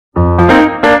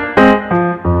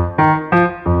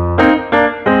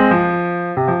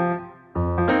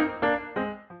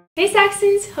Hey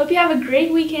Saxons, hope you have a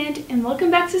great weekend and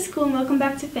welcome back to school and welcome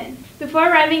back to Fin. Before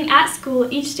arriving at school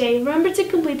each day, remember to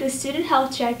complete the student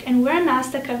health check and wear a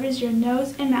mask that covers your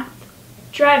nose and mouth.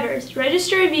 Drivers,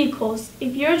 register your vehicles.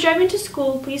 If you are driving to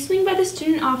school, please swing by the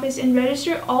student office and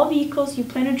register all vehicles you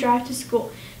plan to drive to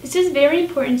school. This is very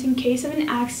important in case of an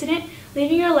accident,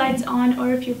 leaving your lights on,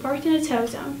 or if you're parked in a tow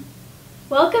zone.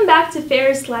 Welcome back to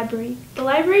Ferris Library. The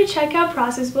library checkout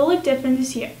process will look different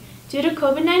this year. Due to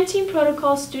COVID-19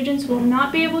 protocols, students will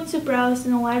not be able to browse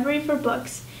in the library for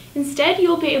books. Instead, you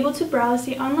will be able to browse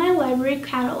the online library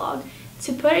catalog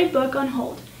to put a book on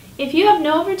hold. If you have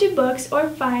no overdue books or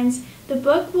fines, the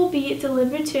book will be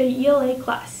delivered to a ELA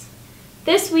class.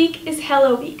 This week is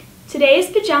Hello Week. Today is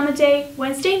Pajama Day,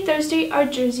 Wednesday and Thursday are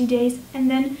Jersey days,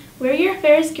 and then wear your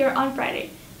Ferris gear on Friday.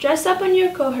 Dress up on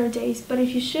your cohort days, but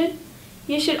you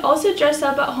should also dress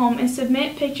up at home and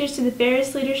submit pictures to the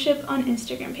Ferris Leadership on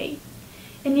Instagram page.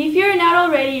 And if you're not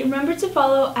already, remember to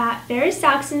follow at Ferris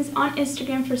Saxons on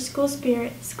Instagram for school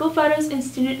spirit, school photos, and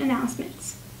student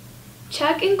announcements.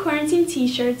 Check and quarantine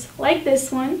t-shirts like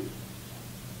this one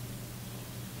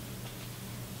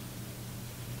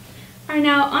are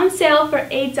now on sale for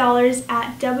 $8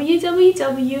 at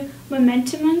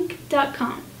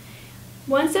www.momentuminc.com.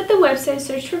 Once at the website,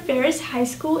 search for Ferris High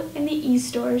School in the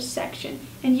e-stores section,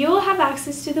 and you will have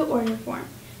access to the order form.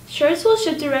 Shirts will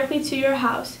ship directly to your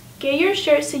house. Get your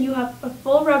shirt so you have a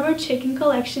full rubber chicken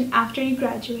collection after you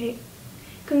graduate.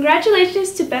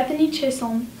 Congratulations to Bethany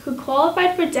Chisholm, who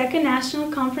qualified for DECA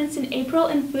National Conference in April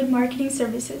in Food Marketing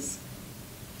Services.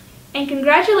 And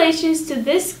congratulations to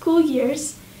this school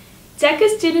year's DECA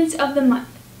Students of the Month.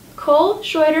 Cole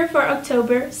Schroeder for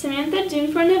October, Samantha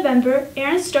Dune for November,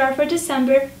 Aaron Starr for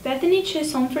December, Bethany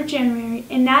Chisholm for January,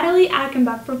 and Natalie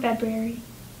Achenbach for February.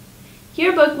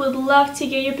 Yearbook would love to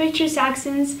get your pictures,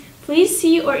 Saxons. Please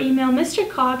see or email Mr.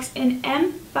 Cox in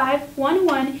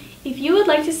M511 if you would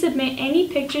like to submit any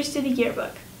pictures to the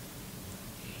yearbook.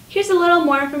 Here's a little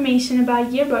more information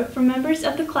about yearbook for members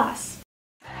of the class.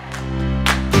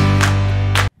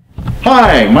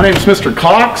 Hi, my name is Mr.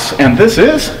 Cox, and this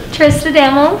is Trista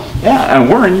Damel. Yeah, and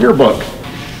we're in yearbook.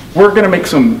 We're going to make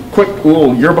some quick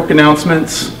little yearbook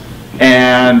announcements,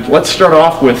 and let's start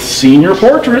off with senior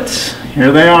portraits.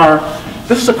 Here they are.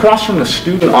 This is across from the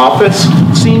student office.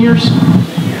 Seniors,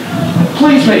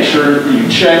 please make sure you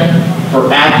check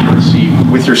for accuracy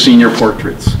with your senior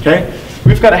portraits, okay?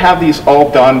 We've got to have these all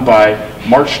done by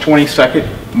March 22nd,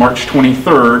 March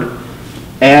 23rd,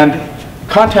 and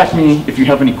contact me if you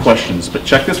have any questions, but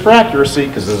check this for accuracy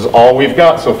because this is all we've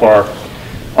got so far.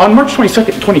 On March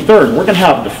 22nd and 23rd, we're going to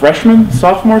have the freshmen,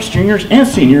 sophomores, juniors, and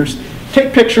seniors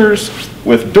take pictures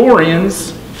with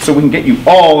Dorians so we can get you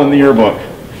all in the yearbook.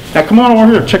 Now come on over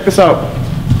here, check this out.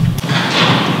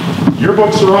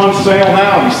 Yearbooks are on sale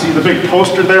now. You see the big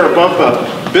poster there above the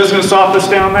business office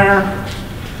down there?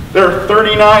 They're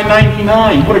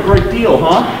 $39.99. What a great deal,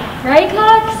 huh? Right,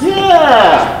 Cox?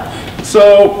 Yeah!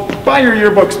 So buy your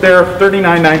yearbooks there,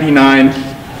 $39.99,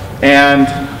 and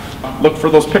look for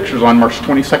those pictures on March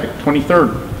 22nd,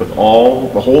 23rd with the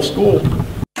whole school.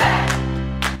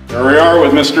 There we are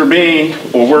with Mr. B.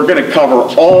 Well, we're going to cover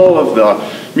all of the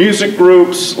music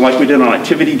groups like we did on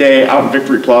Activity Day out in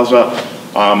Victory Plaza.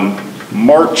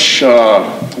 March,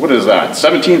 what is that,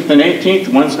 17th and 18th,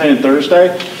 Wednesday and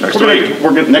Thursday? Next week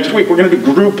we're going to do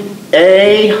Group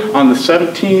A on the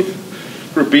 17th.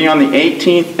 Group B on the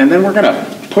 18th, and then we're going to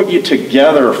put you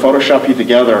together, Photoshop you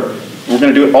together. We're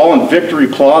going to do it all in Victory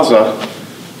Plaza,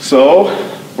 so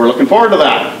we're looking forward to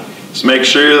that. Just make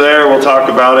sure you're there. We'll talk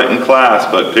about it in class,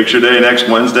 but picture day next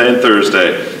Wednesday and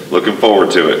Thursday. Looking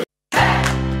forward to it.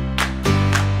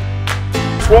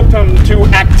 Welcome to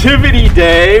Activity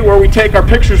Day, where we take our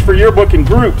pictures for yearbook in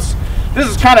groups. This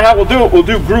is kind of how we'll do it. We'll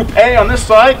do Group A on this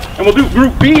side, and we'll do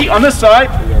Group B on this side,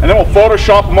 and then we'll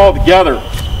Photoshop them all together.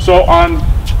 So on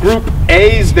Group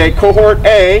A's day, Cohort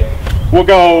A, we'll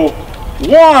go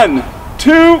 1,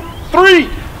 2, 3.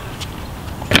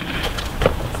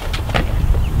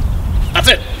 That's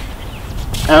it.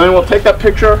 And then we'll take that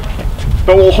picture,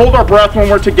 but we'll hold our breath when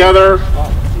we're together,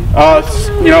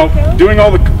 doing all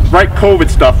the right COVID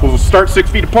stuff. We'll start 6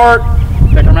 feet apart,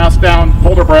 take our mask down,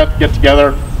 hold our breath, get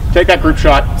together, take that group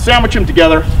shot, sandwich them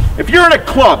together. If you're in a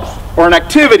club or an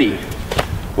activity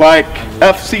like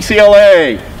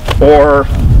FCCLA or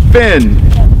Fin,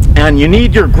 and you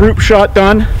need your group shot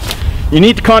done, you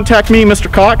need to contact me, Mr.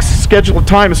 Cox, schedule a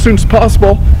time as soon as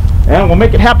possible, and we'll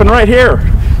make it happen right here.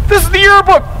 This is the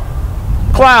yearbook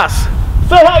class.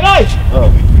 Say hi, guys.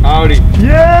 Oh, howdy.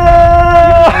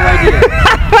 Yeah!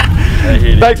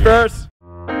 Thanks, Ferris.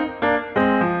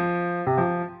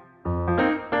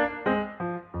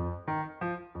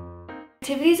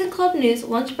 Activities and club news,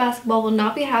 lunch basketball will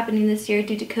not be happening this year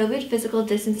due to COVID physical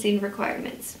distancing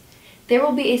requirements. There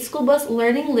will be a school bus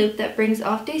learning loop that brings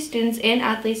off-day students and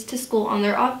athletes to school on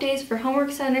their off days for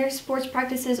homework center, sports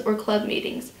practices, or club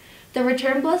meetings. The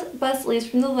return bus leaves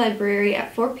from the library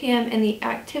at 4 p.m. and the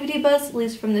activity bus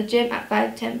leaves from the gym at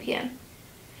 5:10 p.m.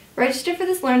 Register for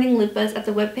this learning loop bus at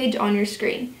the webpage on your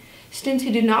screen. Students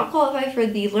who do not qualify for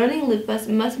the learning loop bus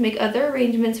must make other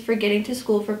arrangements for getting to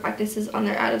school for practices on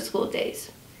their out-of-school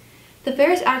days. The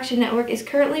Ferris Action Network is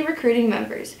currently recruiting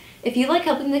members. If you like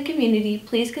helping the community,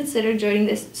 please consider joining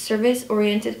this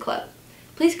service-oriented club.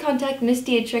 Please contact Ms.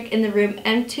 Dietrich in the room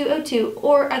M202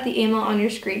 or at the email on your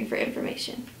screen for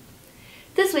information.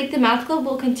 This week, the Math Club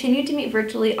will continue to meet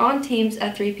virtually on Teams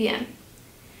at 3 p.m.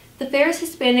 The Ferris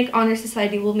Hispanic Honor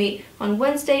Society will meet on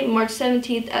Wednesday, March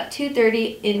 17th at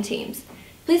 2:30 in Teams.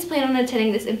 Please plan on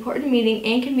attending this important meeting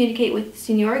and communicate with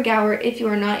Senora Gower if you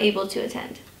are not able to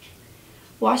attend.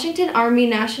 Washington Army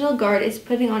National Guard is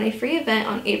putting on a free event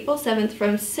on April 7th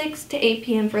from 6 to 8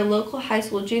 p.m. for local high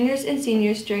school juniors and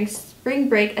seniors during spring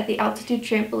break at the Altitude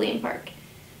Trampoline Park.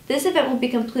 This event will be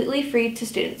completely free to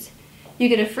students. You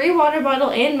get a free water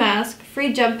bottle and mask,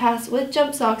 free jump pass with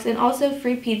jump socks, and also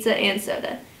free pizza and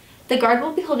soda. The Guard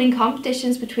will be holding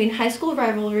competitions between high school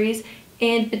rivalries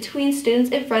and between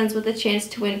students and friends with a chance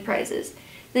to win prizes.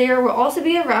 There will also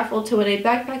be a raffle to win a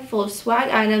backpack full of swag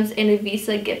items and a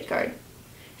Visa gift card.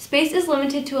 Space is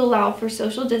limited to allow for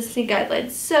social distancing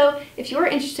guidelines, so if you are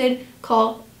interested,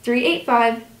 call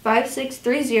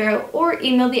 385-5630 or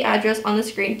email the address on the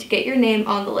screen to get your name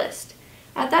on the list.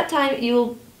 At that time, you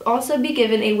will also be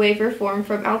given a waiver form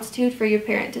from Altitude for your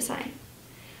parent to sign.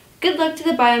 Good luck to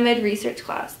the Biomed Research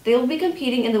class. They will be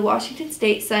competing in the Washington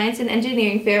State Science and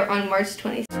Engineering Fair on March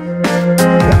 26th.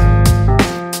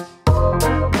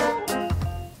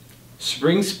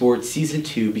 Spring Sports Season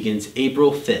 2 begins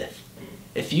April 5th.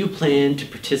 If you plan to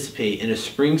participate in a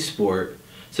spring sport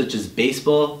such as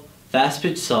baseball, fast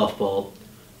pitch softball,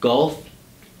 golf,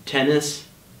 tennis,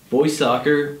 boys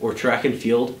soccer, or track and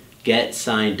field, get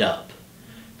signed up.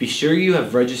 Be sure you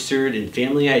have registered in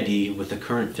Family ID with a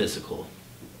current physical.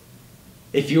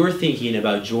 If you are thinking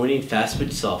about joining fast pitch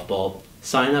softball,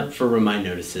 sign up for remind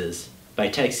notices by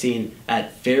texting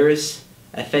at Ferris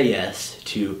FAS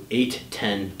to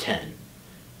 81010.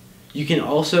 You can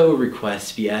also request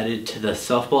to be added to the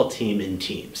softball team in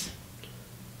Teams.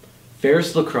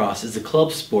 Ferris Lacrosse is a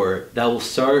club sport that will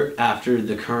start after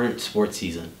the current sports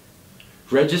season.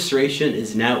 Registration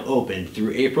is now open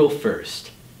through April 1st.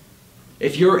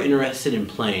 If you're interested in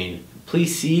playing,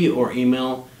 please see or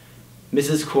email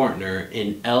Mrs. Kortner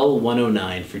in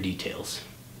L109 for details.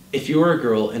 If you are a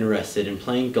girl interested in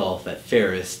playing golf at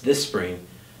Ferris this spring,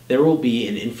 there will be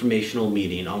an informational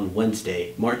meeting on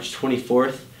Wednesday, March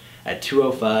 24th at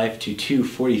 2:05 to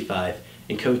 2:45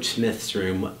 in Coach Smith's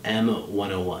room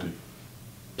M101.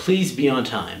 Please be on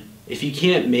time. If you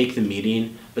can't make the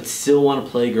meeting but still want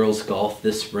to play girls golf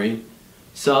this spring,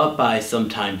 stop by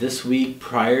sometime this week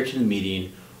prior to the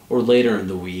meeting or later in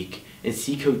the week and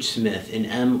see Coach Smith in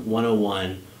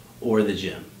M101 or the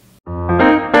gym.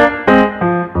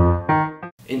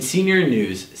 In senior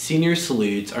news, senior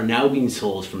salutes are now being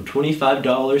sold from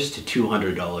 $25 to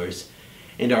 $200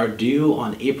 and are due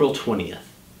on April 20th.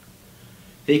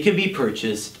 They can be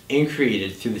purchased and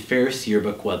created through the Ferris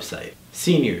Yearbook website.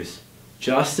 Seniors,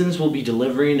 Jostens will be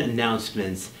delivering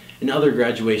announcements and other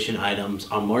graduation items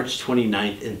on March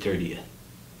 29th and 30th.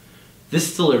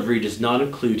 This delivery does not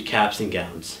include caps and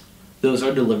gowns. Those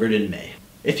are delivered in May.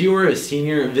 If you are a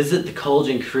senior, visit the college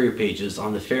and career pages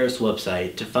on the Ferris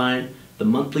website to find the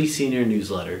monthly senior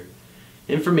newsletter,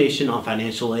 information on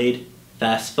financial aid,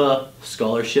 FAFSA,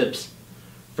 scholarships,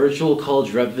 virtual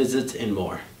college rep visits, and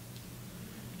more.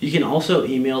 You can also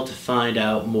email to find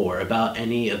out more about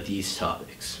any of these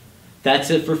topics.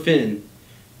 That's it for Finn.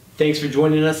 Thanks for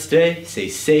joining us today. Stay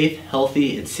safe,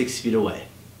 healthy, and 6 feet away.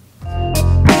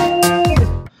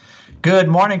 Good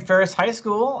morning, Ferris High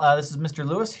School. This is Mr.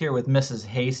 Lewis here with Mrs.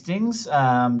 Hastings.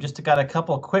 Just got a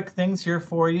couple quick things here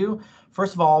for you.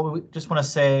 First of all, we just want to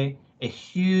say a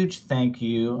huge thank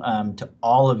you to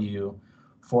all of you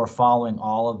for following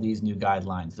all of these new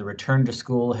guidelines. The return to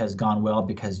school has gone well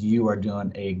because you are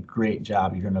doing a great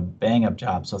job. You're doing a bang-up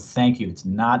job, so thank you. It's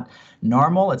not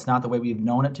normal. It's not the way we've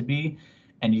known it to be,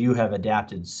 and you have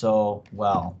adapted so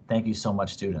well. Thank you so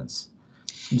much, students.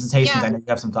 Mrs. Hastings, I know you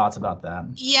have some thoughts about that.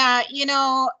 Yeah, you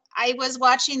know, I was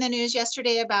watching the news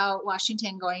yesterday about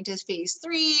Washington going to phase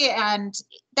 3, and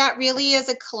that really is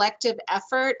a collective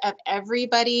effort of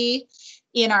everybody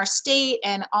in our state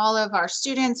and all of our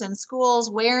students and schools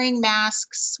wearing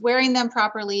masks, wearing them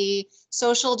properly,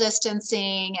 social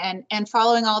distancing, and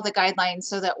following all the guidelines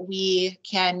so that we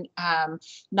can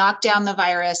knock down the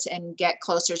virus and get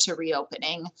closer to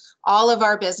reopening all of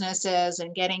our businesses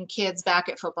and getting kids back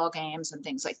at football games and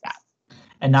things like that.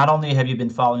 And not only have you been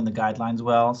following the guidelines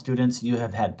well, students, you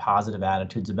have had positive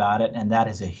attitudes about it, and that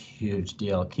is a huge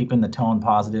deal. Keeping the tone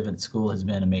positive at school has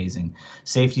been amazing.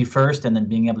 Safety first, and then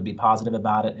being able to be positive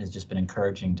about it has just been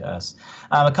encouraging to us.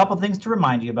 A couple things to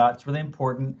remind you about. It's really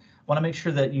important. I want to make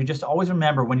sure that you just always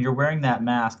remember when you're wearing that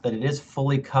mask that it is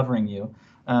fully covering you.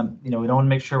 We don't want to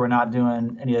make sure we're not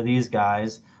doing any of these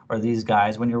guys or these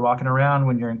guys. When you're walking around,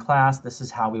 when you're in class, this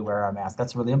is how we wear our mask.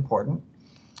 That's really important.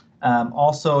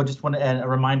 Also, just want to add a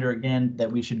reminder again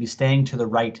that we should be staying to the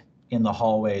right in the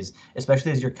hallways,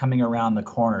 especially as you're coming around the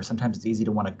corner. Sometimes it's easy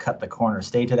to want to cut the corner.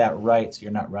 Stay to that right so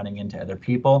you're not running into other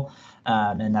people.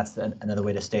 And that's another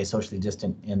way to stay socially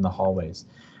distant in the hallways.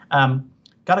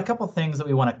 Got a couple things that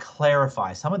we want to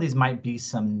clarify. Some of these might be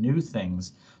some new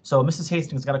things. So Mrs.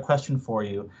 Hastings got a question for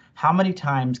you. How many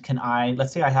times can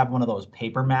let's say I have one of those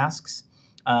paper masks.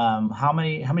 How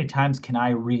many times can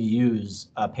I reuse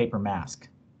a paper mask?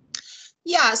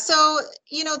 Yeah, so,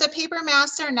 the paper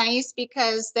masks are nice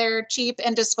because they're cheap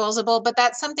and disposable, but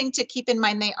that's something to keep in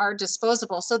mind. They are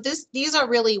disposable. So these are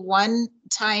really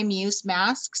one-time use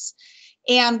masks.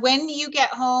 And when you get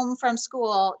home from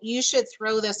school, you should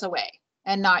throw this away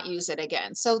and not use it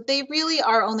again. So they really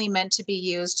are only meant to be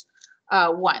used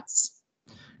once.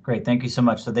 Great, thank you so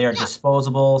much. So they are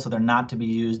disposable, so they're not to be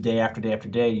used day after day after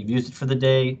day. You've used it for the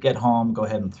day, get home, go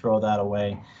ahead and throw that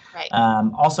away. Right.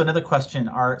 Also, another question,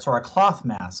 our cloth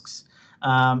masks,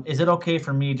 is it okay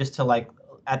for me just to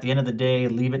at the end of the day,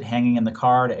 leave it hanging in the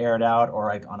car to air it out,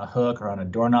 or on a hook or on a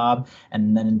doorknob,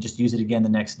 and then just use it again the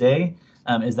next day?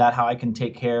 Is that how I can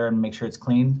take care and make sure it's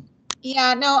clean?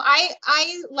 Yeah, no,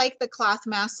 I like the cloth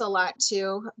masks a lot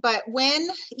too, but when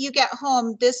you get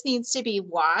home, this needs to be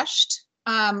washed.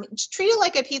 Treat it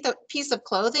like a piece of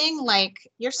clothing, like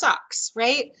your socks,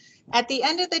 right? At the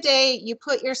end of the day, you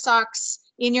put your socks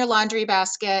in your laundry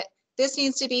basket. This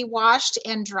needs to be washed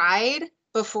and dried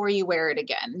before you wear it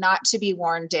again, not to be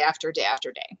worn day after day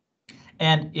after day.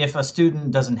 And if a student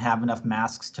doesn't have enough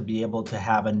masks to be able to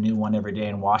have a new one every day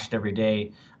and wash it every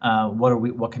day,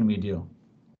 what can we do?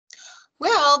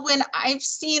 Well, when I've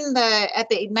seen at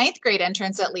the 9th grade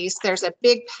entrance, at least, there's a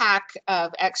big pack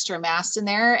of extra masks in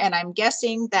there. And I'm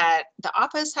guessing that the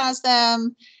office has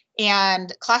them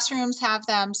and classrooms have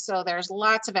them. So there's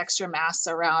lots of extra masks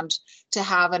around to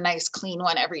have a nice clean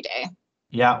one every day.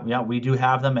 Yeah, we do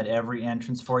have them at every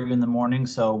entrance for you in the morning.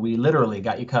 So we literally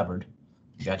got you covered.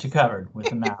 We got you covered with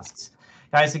the masks.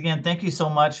 Guys, again, thank you so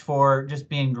much for just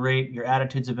being great. Your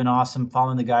attitudes have been awesome,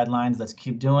 following the guidelines. Let's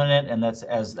keep doing it, and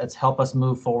let's help us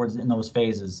move forward in those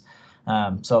phases.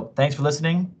 So thanks for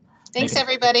listening. Thanks,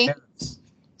 everybody.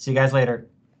 See you guys later.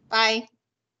 Bye.